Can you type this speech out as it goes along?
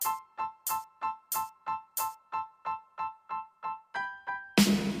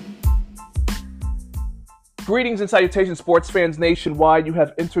Greetings and salutations, sports fans nationwide. You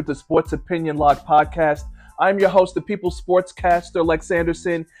have entered the Sports Opinion Log podcast. I'm your host, the People's Sportscaster, Lex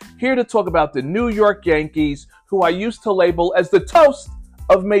Anderson, here to talk about the New York Yankees, who I used to label as the toast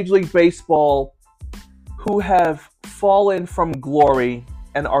of Major League Baseball, who have fallen from glory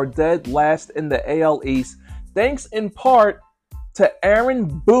and are dead last in the AL East, thanks in part to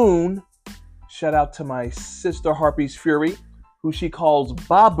Aaron Boone. Shout out to my sister Harpy's Fury, who she calls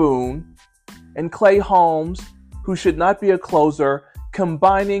Baboon, and Clay Holmes, who should not be a closer,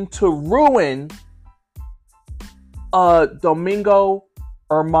 combining to ruin Domingo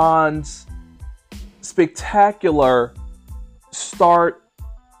German's spectacular start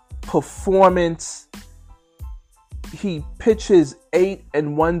performance. He pitches 8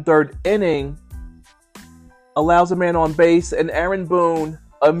 1/3 inning, allows a man on base, and Aaron Boone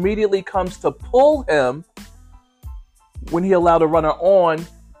immediately comes to pull him when he allowed a runner on,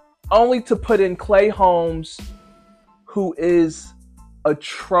 only to put in Clay Holmes, who is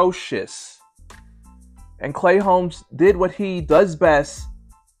atrocious. And Clay Holmes did what he does best,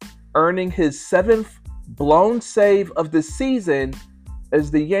 earning his 7th blown save of the season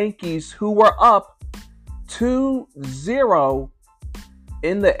as the Yankees, who were up 2-0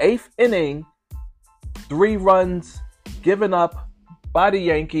 in the 8th inning, 3 runs given up by the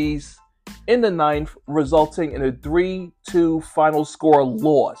Yankees in the 9th, resulting in a 3-2 final score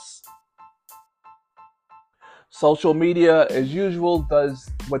loss. Social media, as usual, does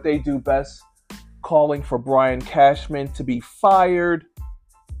what they do best, calling for Brian Cashman to be fired,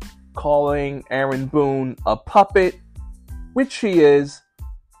 calling Aaron Boone a puppet, which he is.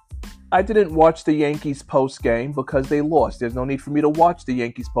 I didn't watch the Yankees post-game because they lost. There's no need for me to watch the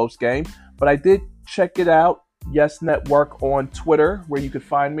Yankees post-game, but I did check it out, Yes Network on Twitter, where you could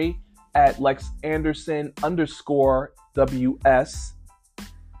find me at LexAnderson_WS.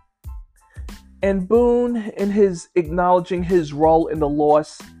 And Boone, in his acknowledging his role in the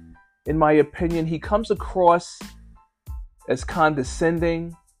loss, in my opinion, he comes across as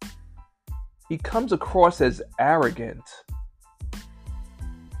condescending. He comes across as arrogant,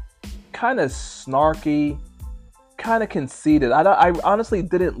 kind of snarky, kind of conceited. I honestly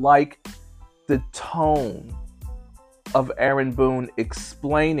didn't like the tone of Aaron Boone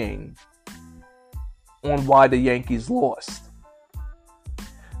explaining on why the Yankees lost.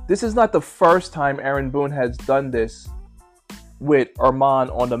 This is not the first time Aaron Boone has done this with German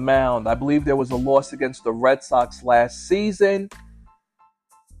on the mound. I believe there was a loss against the Red Sox last season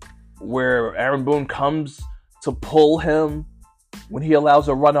where Aaron Boone comes to pull him when he allows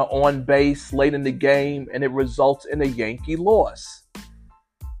a runner on base late in the game, and it results in a Yankee loss.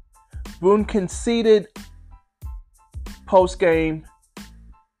 Boone conceded post-game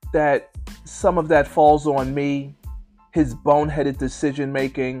that some of that falls on me, his boneheaded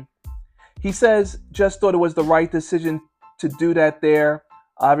decision-making. He says, just thought it was the right decision to do that there.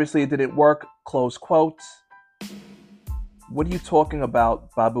 Obviously, it didn't work, close quotes. What are you talking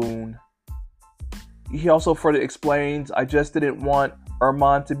about, Baboon? He also further explains, I just didn't want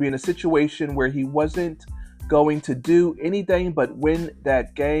German to be in a situation where he wasn't going to do anything but win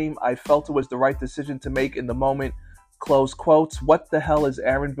that game. I felt it was the right decision to make in the moment, close quotes. What the hell is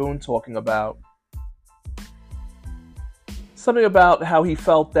Aaron Boone talking about? Something about how he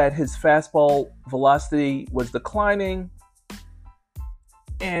felt that his fastball velocity was declining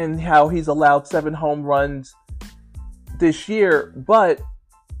and how he's allowed 7 home runs this year. But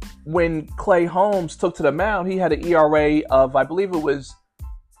when Clay Holmes took to the mound, he had an ERA of, I believe it was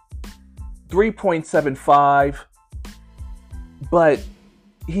 3.75, but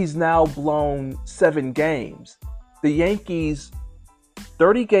he's now blown 7 games. The Yankees,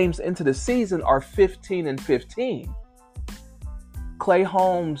 30 games into the season, are 15-15. Clay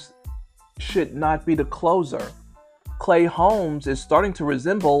Holmes should not be the closer. Clay Holmes is starting to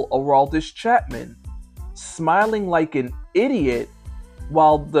resemble Aroldis Chapman, smiling like an idiot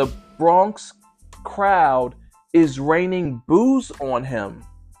while the Bronx crowd is raining boos on him.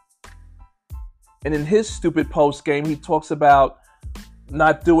 And in his stupid post game, he talks about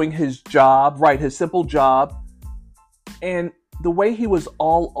not doing his job, right, his simple job. And the way he was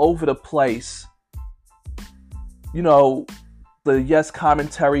all over the place, you know, the Yes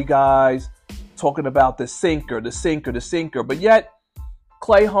commentary guys talking about the sinker. But yet,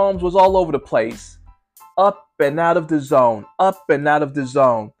 Clay Holmes was all over the place. Up and out of the zone.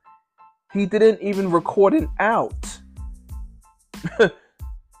 He didn't even record an out.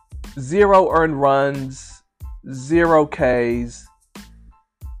 0 earned runs. 0 Ks.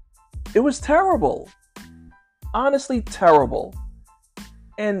 It was terrible. Honestly terrible.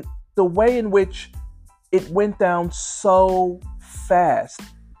 And the way in which it went down so fast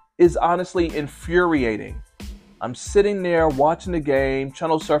is honestly infuriating. I'm sitting there watching the game,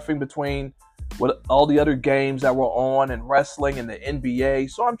 channel surfing between with all the other games that were on and wrestling and the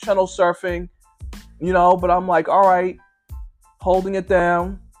NBA. So I'm channel surfing, but I'm like, all right, holding it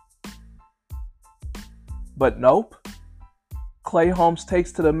down. But nope. Clay Holmes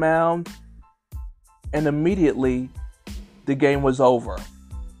takes to the mound, and immediately the game was over.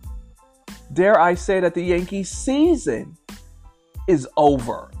 Dare I say that the Yankees season is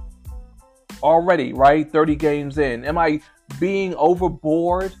over already, right? 30 games in. Am I being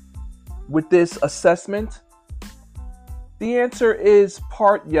overboard with this assessment? The answer is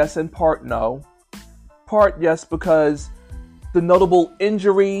part yes and part no. Part yes, because the notable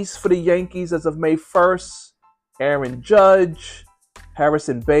injuries for the Yankees as of May 1st, Aaron Judge,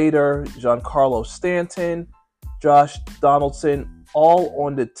 Harrison Bader, Giancarlo Stanton, Josh Donaldson, all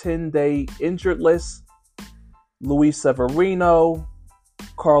on the 10-day injured list. Luis Severino,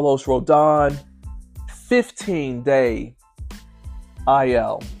 Carlos Rodon, 15-day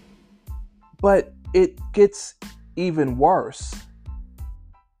IL. But it gets even worse.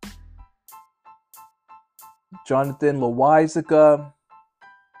 Jonathan Loáisiga,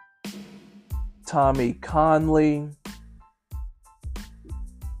 Tommy Conley,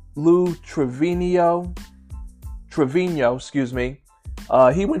 Lou Trevino, he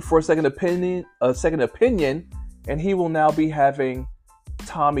went for a second opinion, and he will now be having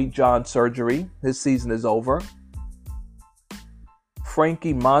Tommy John surgery. His season is over.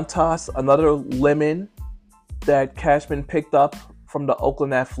 Frankie Montas, another lemon that Cashman picked up from the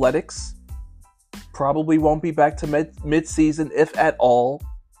Oakland Athletics, probably won't be back to mid-season, if at all.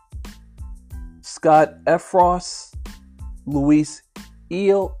 Scott Efros, Luis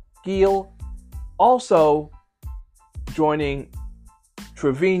Gil, also joining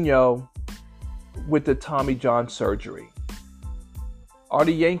Trevino with the Tommy John surgery. Are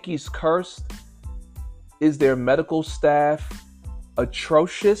the Yankees cursed? Is their medical staff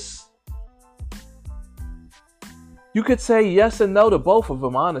atrocious? You could say yes and no to both of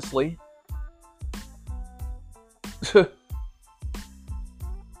them, honestly.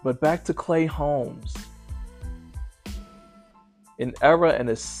 But back to Clay Holmes. An error and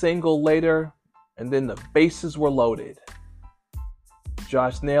a single later, and then the bases were loaded.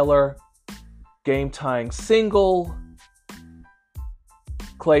 Josh Naylor, game-tying single.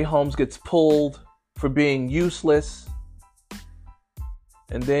 Clay Holmes gets pulled for being useless.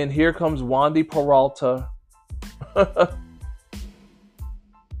 And then here comes Wandy Peralta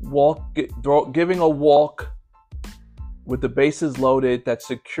giving a walk with the bases loaded that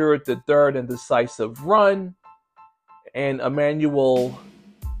secured the third and decisive run. And Emmanuel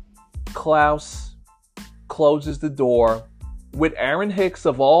Klaus closes the door, with Aaron Hicks,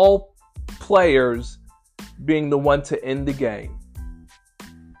 of all players, being the one to end the game.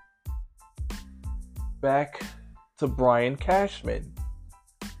 Back to Brian Cashman.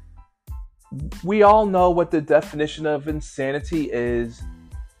 We all know what the definition of insanity is: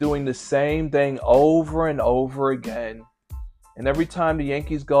 doing the same thing over and over again. And every time the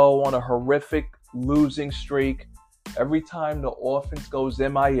Yankees go on a horrific losing streak, every time the offense goes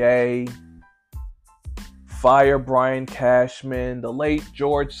MIA, fire Brian Cashman. The late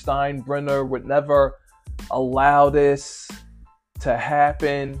George Steinbrenner would never allow this to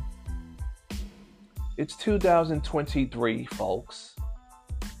happen. It's 2023, folks.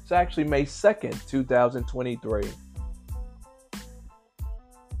 It's actually May 2nd, 2023.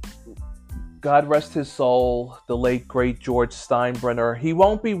 God rest his soul, the late, great George Steinbrenner. He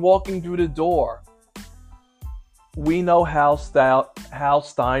won't be walking through the door. We know how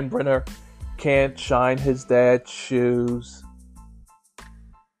Steinbrenner can't shine his dad's shoes.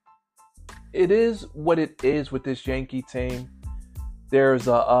 It is what it is with this Yankee team. There's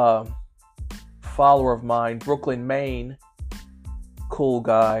a follower of mine, Brooklyn, Maine, cool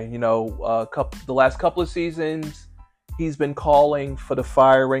guy. The last couple of seasons, he's been calling for the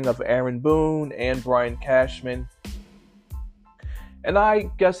firing of Aaron Boone and Brian Cashman. And I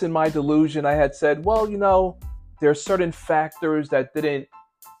guess in my delusion, I had said, well, there are certain factors that didn't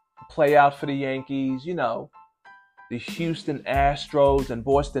play out for the Yankees. The Houston Astros and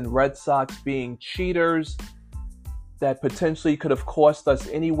Boston Red Sox being cheaters that potentially could have cost us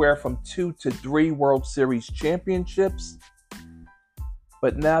anywhere from 2 to 3 World Series championships.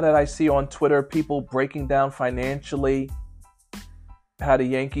 But now that I see on Twitter people breaking down financially how the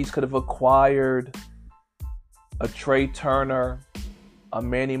Yankees could have acquired a Trey Turner, a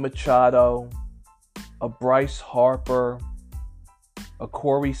Manny Machado, a Bryce Harper, a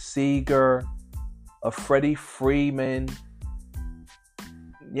Corey Seager, a Freddie Freeman.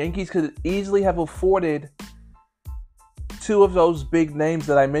 Yankees could easily have afforded 2 of those big names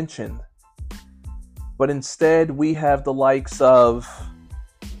that I mentioned. But instead, we have the likes of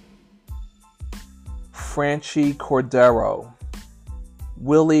Franchi Cordero,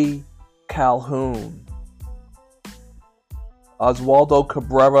 Willie Calhoun, Oswaldo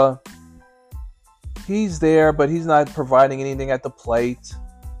Cabrera. He's there, but he's not providing anything at the plate.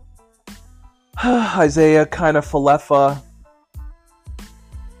 Isaiah Kiner-Falefa,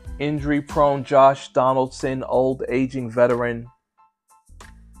 injury-prone Josh Donaldson, old aging veteran.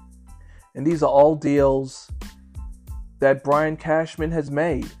 And these are all deals that Brian Cashman has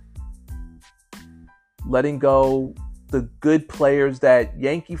made. Letting go the good players that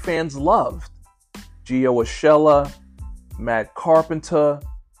Yankee fans loved. Gio Urshela, Matt Carpenter,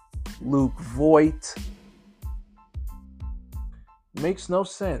 Luke Voigt. Makes no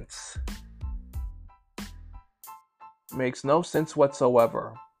sense. Makes no sense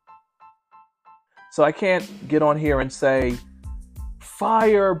whatsoever. So I can't get on here and say,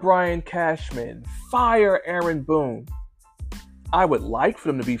 fire Brian Cashman, fire Aaron Boone. I would like for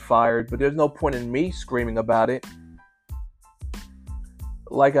them to be fired, but there's no point in me screaming about it.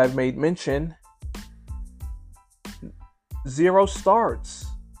 Like I've made mention, 0 starts.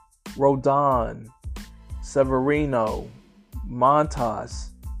 Rodon, Severino, Montas,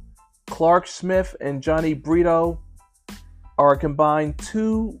 Clark Smith, and Johnny Brito are a combined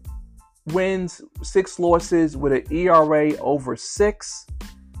 2 wins, 6 losses with an ERA over 6.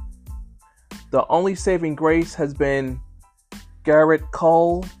 The only saving grace has been Garrett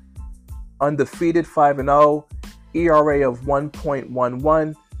Cole, undefeated 5-0, ERA of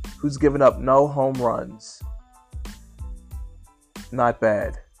 1.11, who's given up no home runs. Not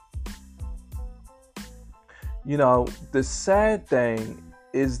bad. You know, the sad thing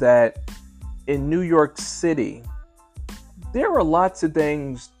is that in New York City, there are lots of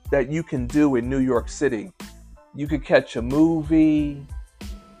things that you can do in New York City. You could catch a movie,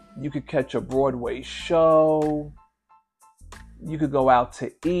 you could catch a Broadway show, you could go out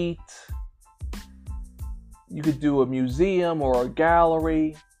to eat, you could do a museum or a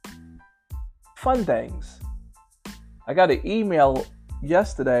gallery. Fun things. I got an email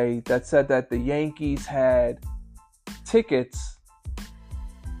yesterday that said that the Yankees had tickets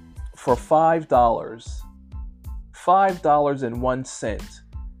for $5.01.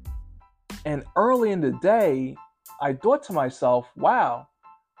 And early in the day, I thought to myself, wow,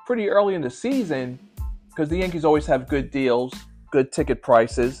 pretty early in the season, because the Yankees always have good deals, good ticket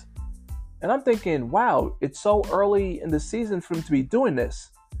prices. And I'm thinking, wow, it's so early in the season for them to be doing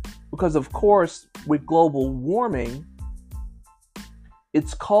this. Because of course, with global warming,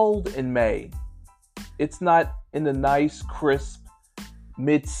 it's cold in May. It's not in the nice, crisp,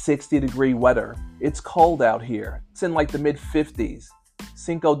 mid-60-degree weather. It's cold out here. It's in like the mid-50s.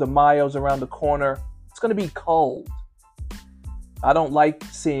 Cinco de Mayo's around the corner. It's going to be cold. I don't like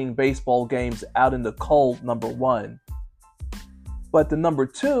seeing baseball games out in the cold, number one. But the number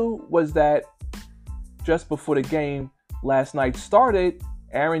two was that just before the game last night started,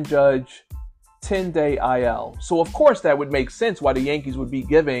 Aaron Judge, 10-day IL. So of course that would make sense why the Yankees would be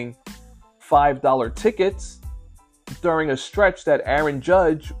giving $5 tickets during a stretch that Aaron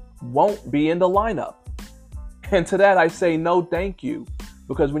Judge won't be in the lineup. And to that I say no thank you.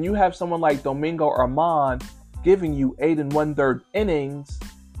 Because when you have someone like Domingo German giving you 8 1/3 innings,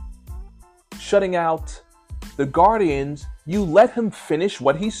 shutting out the Guardians, you let him finish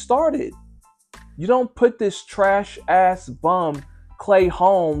what he started. You don't put this trash ass bum Clay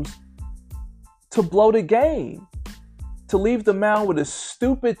Holmes to blow the game, to leave the mound with a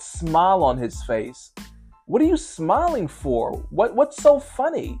stupid smile on his face. What are you smiling for? What's so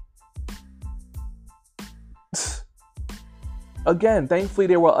funny? Again, thankfully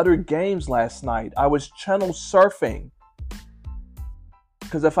there were other games last night. I was channel surfing.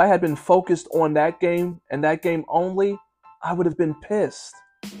 Because if I had been focused on that game and that game only, I would have been pissed.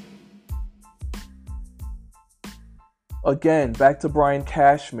 Again, back to Brian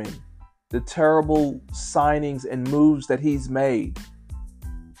Cashman. The terrible signings and moves that he's made.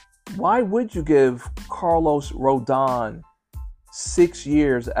 Why would you give Carlos Rodon 6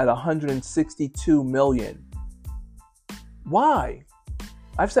 years at $162 million? Why?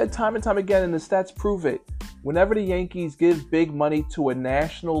 I've said time and time again, and the stats prove it. Whenever the Yankees give big money to a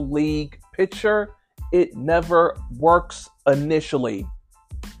National League pitcher, it never works initially,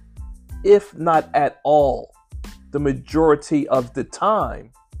 if not at all, the majority of the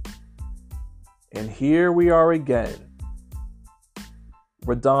time. And here we are again.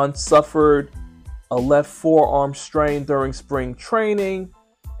 Rodon suffered a left forearm strain during spring training,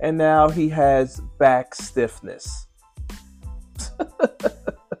 and now he has back stiffness.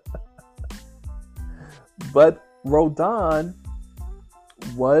 But Rodon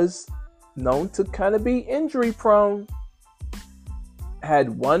was known to kind of be injury prone. Had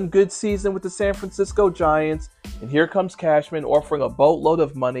one good season with the San Francisco Giants, and here comes Cashman offering a boatload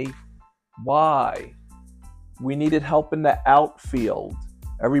of money. Why? We needed help in the outfield.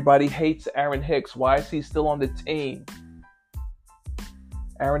 Everybody hates Aaron Hicks. Why is he still on the team?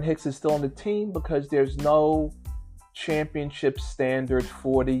 Aaron Hicks is still on the team because there's no championship standard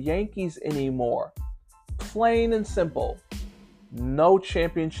for the Yankees anymore. Plain and simple. No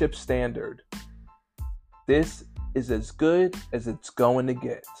championship standard. This is as good as it's going to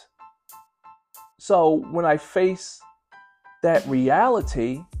get. So when I face that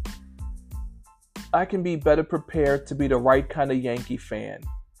reality, I can be better prepared to be the right kind of Yankee fan.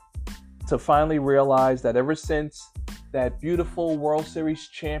 To finally realize that ever since that beautiful World Series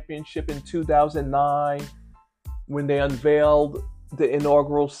championship in 2009, when they unveiled the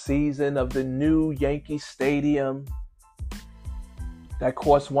inaugural season of the new Yankee Stadium that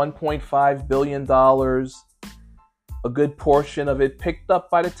cost $1.5 billion, a good portion of it picked up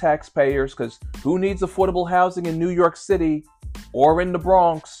by the taxpayers, because who needs affordable housing in New York City or in the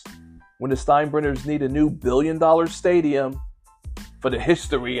Bronx when the Steinbrenners need a new billion-dollar stadium for the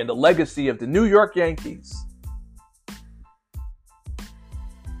history and the legacy of the New York Yankees?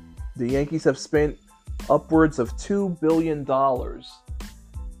 The Yankees have spent upwards of $2 billion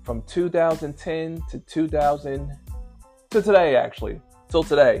from 2010 to today, actually, till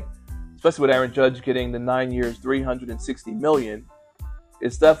today. Especially with Aaron Judge getting the 9 years, $360 million.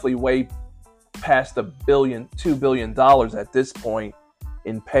 It's definitely way past $2 billion at this point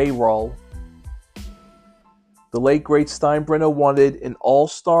in payroll. The late great Steinbrenner wanted an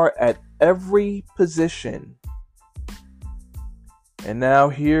all-star at every position. And now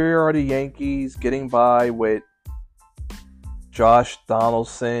here are the Yankees getting by with Josh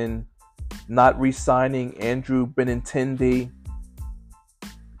Donaldson, not re-signing Andrew Benintendi.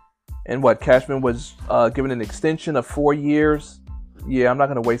 And what, Cashman was given an extension of 4 years? Yeah, I'm not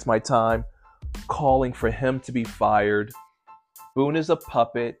going to waste my time calling for him to be fired. Boone is a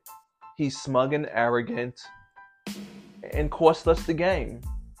puppet. He's smug and arrogant and cost us the game.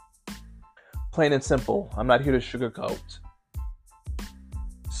 Plain and simple. I'm not here to sugarcoat.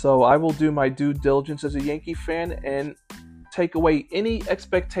 So I will do my due diligence as a Yankee fan and take away any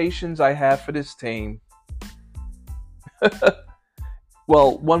expectations I have for this team.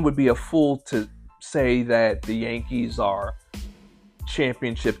 Well, one would be a fool to say that the Yankees are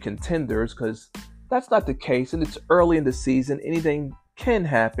championship contenders, because that's not the case, and it's early in the season. Anything can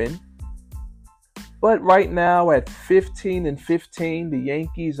happen. But right now at 15-15, the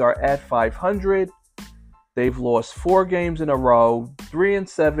Yankees are at 500. They've lost 4 games in a row,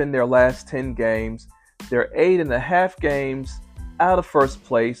 3-7 their last 10 games. They're 8.5 games out of first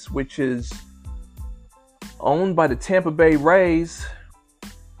place, which is owned by the Tampa Bay Rays,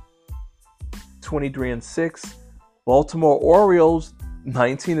 23-6. Baltimore Orioles,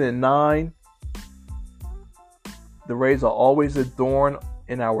 19-9. The Rays are always a thorn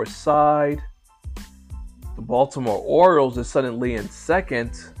in our side. The Baltimore Orioles are suddenly in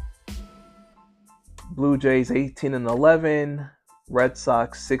second. Blue Jays 18-11. Red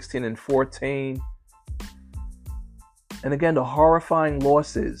Sox 16-14. And again, the horrifying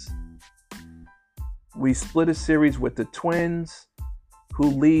losses. We split a series with the Twins, who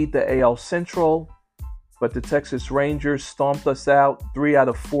lead the AL Central, but the Texas Rangers stomped us out 3 out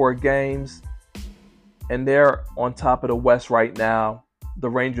of 4 games, and they're on top of the West right now. The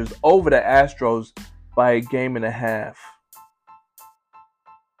Rangers over the Astros by 1.5 games.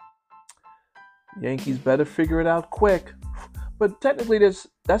 Yankees better figure it out quick. But technically,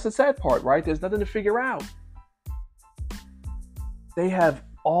 that's the sad part, right? There's nothing to figure out. They have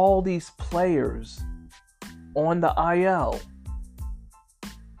all these players on the IL.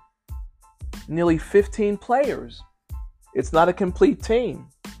 Nearly 15 players. It's not a complete team.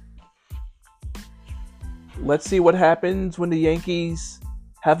 Let's see what happens when the Yankees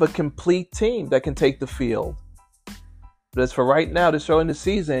have a complete team that can take the field. But as for right now, this early in the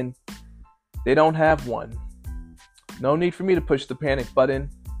season, they don't have one. No need for me to push the panic button.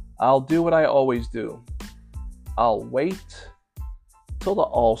 I'll do what I always do. I'll wait till the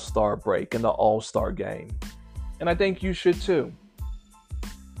All-Star break and the All-Star game. And I think you should too.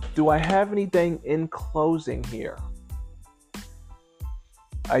 Do I have anything in closing here?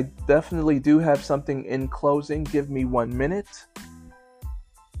 I definitely do have something in closing. Give me 1 minute.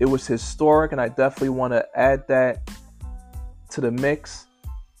 It was historic, and I definitely want to add that to the mix.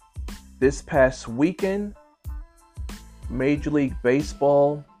 This past weekend, Major League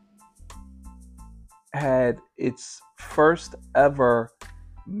Baseball had its first ever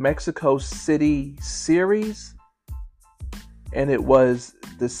Mexico City series. And it was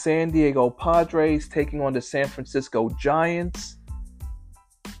the San Diego Padres taking on the San Francisco Giants.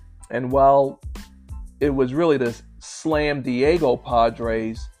 And while it was really the Slam Diego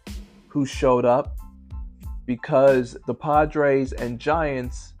Padres who showed up, because the Padres and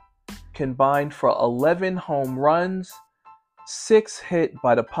Giants combined for 11 home runs, 6 hit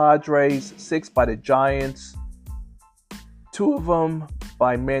by the Padres, 6 by the Giants, 2 of them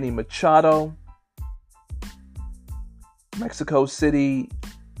by Manny Machado. Mexico City,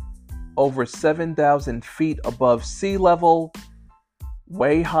 over 7,000 feet above sea level,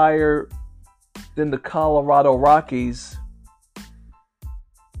 way higher than the Colorado Rockies,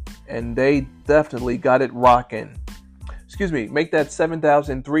 and they definitely got it rocking. Make that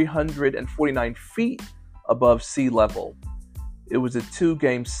 7,349 feet above sea level. It was a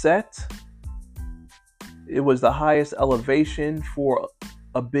 2-game set. It was the highest elevation for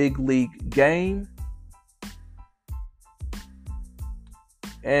a big league game.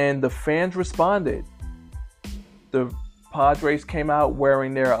 And the fans responded. The Padres came out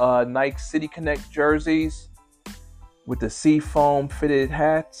wearing their Nike City Connect jerseys with the seafoam fitted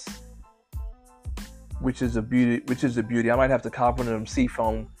hats, which is a beauty. I might have to cop one of them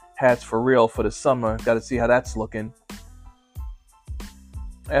seafoam hats for real for the summer. Got to see how that's looking.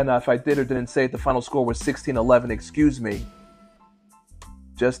 And if I did or didn't say it, the final score was 16-11. Excuse me.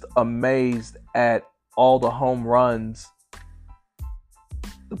 Just amazed at all the home runs.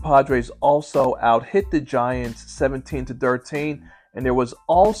 The Padres also out-hit the Giants 17-13, and there was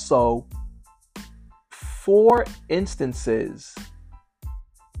also 4 instances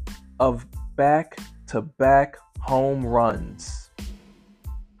of back-to-back home runs.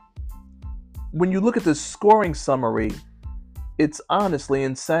 When you look at the scoring summary, it's honestly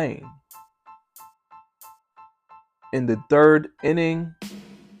insane. In the 3rd inning,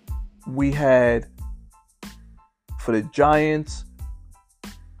 we had, for the Giants,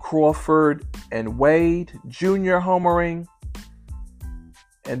 Crawford and Wade Jr. homering.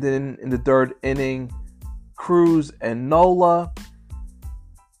 And then in the 3rd inning, Cruz and Nola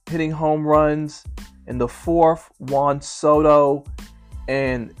hitting home runs. In the 4th, Juan Soto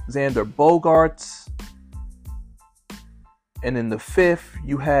and Xander Bogaerts. And in the 5th,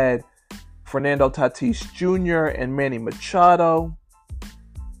 you had Fernando Tatis Jr. and Manny Machado.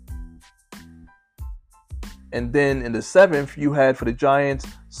 And then in the 7th, you had for the Giants,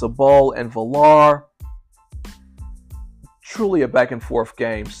 Sabal and Villar. Truly a back and forth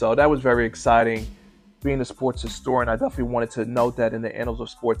game. So that was very exciting. Being a sports historian, I definitely wanted to note that in the annals of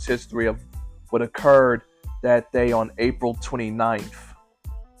sports history of what occurred that day on April 29th.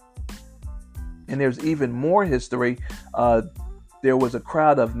 And there's even more history. There was a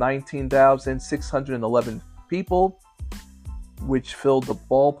crowd of 19,611 people, which filled the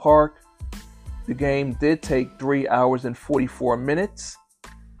ballpark. The game did take 3 hours and 44 minutes,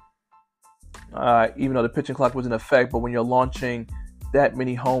 even though the pitching clock was in effect. But when you're launching that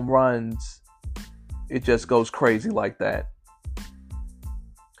many home runs, it just goes crazy like that.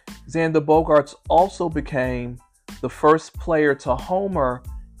 Xander Bogaerts also became the first player to homer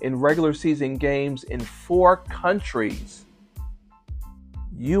in regular season games in 4 countries: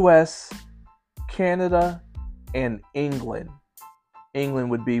 U.S., Canada, and England. England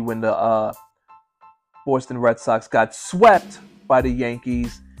would be when the Boston Red Sox got swept by the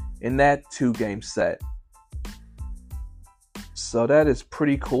Yankees in that 2-game set. So that is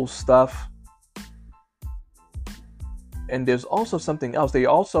pretty cool stuff. And there's also something else. They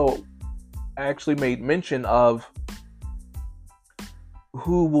also actually made mention of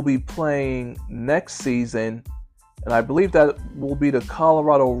who will be playing next season. And I believe that will be the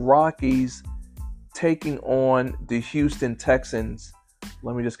Colorado Rockies taking on the Houston Texans.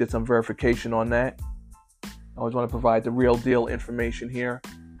 Let me just get some verification on that. I always want to provide the real deal information here.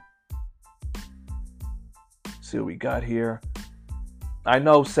 See what we got here. I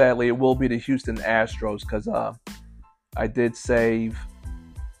know, sadly, it will be the Houston Astros because I did save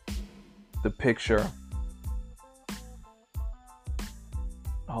the picture.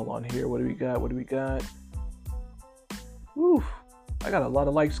 Hold on here. What do we got? Woo, I got a lot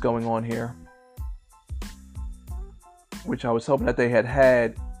of likes going on here, which I was hoping that they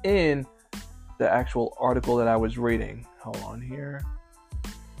had in the actual article that I was reading. Hold on here.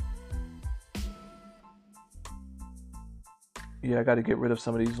 Yeah, I got to get rid of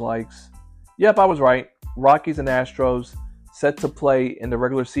some of these likes. Yep, I was right. Rockies and Astros set to play in the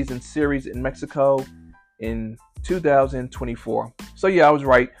regular season series in Mexico in 2024. So yeah, I was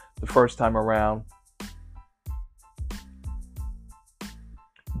right the first time around.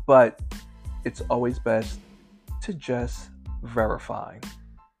 But it's always best to just verify.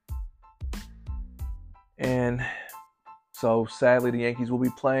 And So sadly, the Yankees will be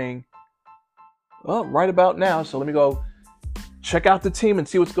playing right about now. So let me go check out the team and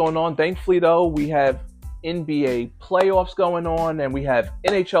see what's going on. Thankfully, though, we have NBA playoffs going on, and we have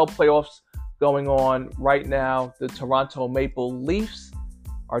NHL playoffs going on right now. The Toronto Maple Leafs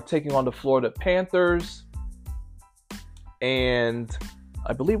are taking on the Florida Panthers, and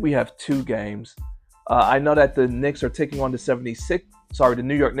I believe we have 2 games. I know that the Knicks are taking on the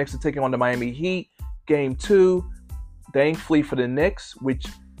New York Knicks are taking on the Miami Heat. Game 2, thankfully for the Knicks, which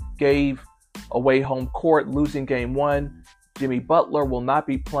gave away home court, losing game 1. Jimmy Butler will not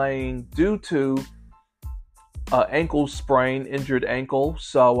be playing due to ankle sprain, injured ankle.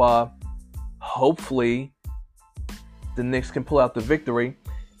 So hopefully the Knicks can pull out the victory.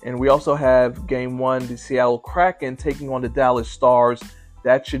 And we also have game 1, the Seattle Kraken taking on the Dallas Stars.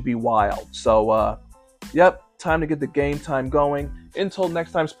 That should be wild. So, time to get the game time going. Until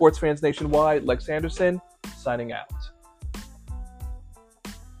next time, sports fans nationwide, Lex Anderson signing out.